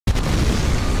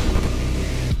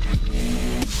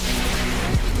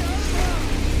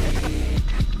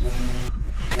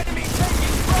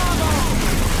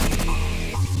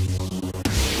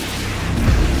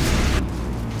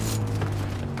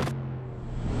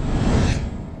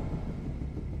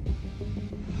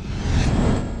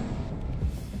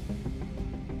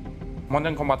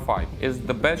Modern Combat 5 is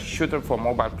the best shooter for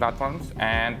mobile platforms,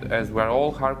 and as we're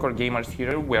all hardcore gamers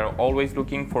here, we're always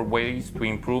looking for ways to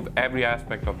improve every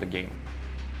aspect of the game.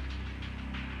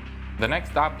 The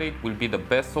next update will be the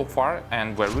best so far,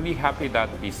 and we're really happy that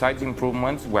besides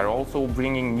improvements, we're also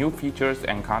bringing new features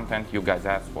and content you guys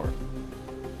asked for.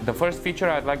 The first feature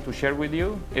I'd like to share with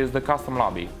you is the custom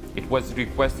lobby. It was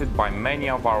requested by many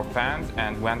of our fans,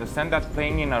 and we understand that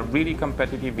playing in a really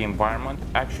competitive environment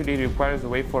actually requires a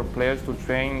way for players to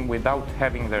train without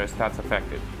having their stats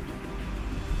affected.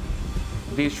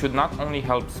 This should not only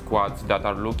help squads that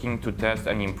are looking to test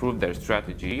and improve their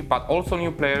strategy, but also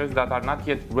new players that are not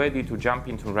yet ready to jump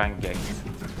into ranked games.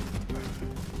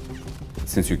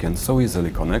 Since you can so easily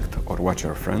connect or watch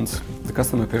your friends, the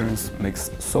custom appearance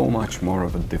makes so much more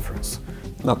of a difference,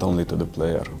 not only to the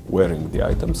player wearing the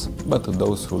items, but to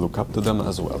those who look up to them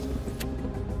as well.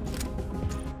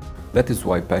 That is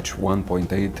why patch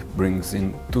 1.8 brings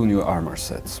in 2 new armor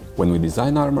sets. When we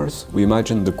design armors, we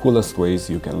imagine the coolest ways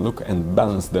you can look and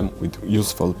balance them with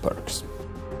useful perks.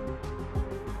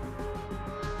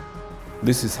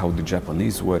 This is how the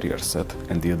Japanese warrior set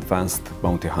and the advanced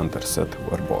bounty hunter set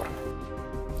were born.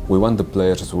 We want the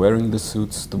players wearing the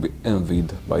suits to be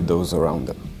envied by those around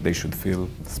them. They should feel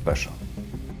special.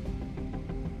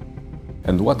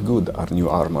 And what good are new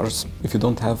armors if you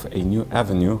don't have a new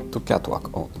avenue to catwalk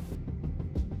on?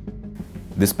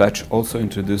 This patch also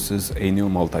introduces a new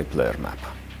multiplayer map,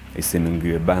 a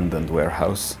seemingly abandoned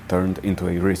warehouse turned into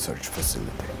a research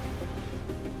facility.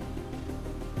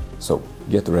 So,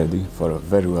 get ready for a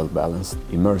very well balanced,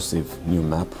 immersive new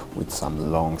map with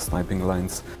some long sniping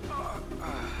lines,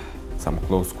 some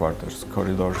close quarters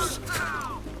corridors,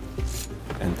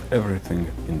 and everything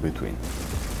in between.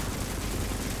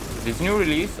 This new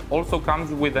release also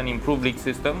comes with an improved league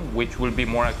system, which will be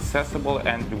more accessible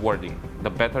and rewarding.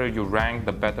 The better you rank,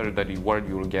 the better the reward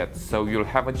you'll get, so you'll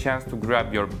have a chance to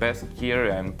grab your best gear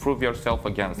and prove yourself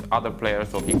against other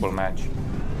players of equal match.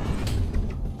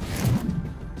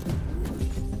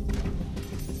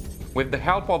 With the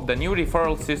help of the new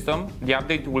referral system, the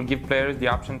update will give players the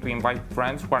option to invite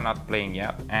friends who are not playing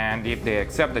yet, and if they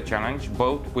accept the challenge,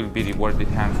 both will be rewarded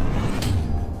handsomely.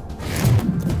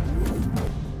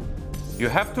 You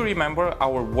have to remember,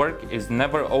 our work is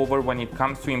never over when it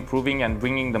comes to improving and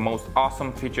bringing the most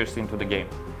awesome features into the game.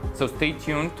 So stay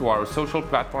tuned to our social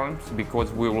platforms,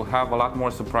 because we will have a lot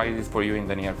more surprises for you in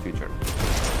the near future.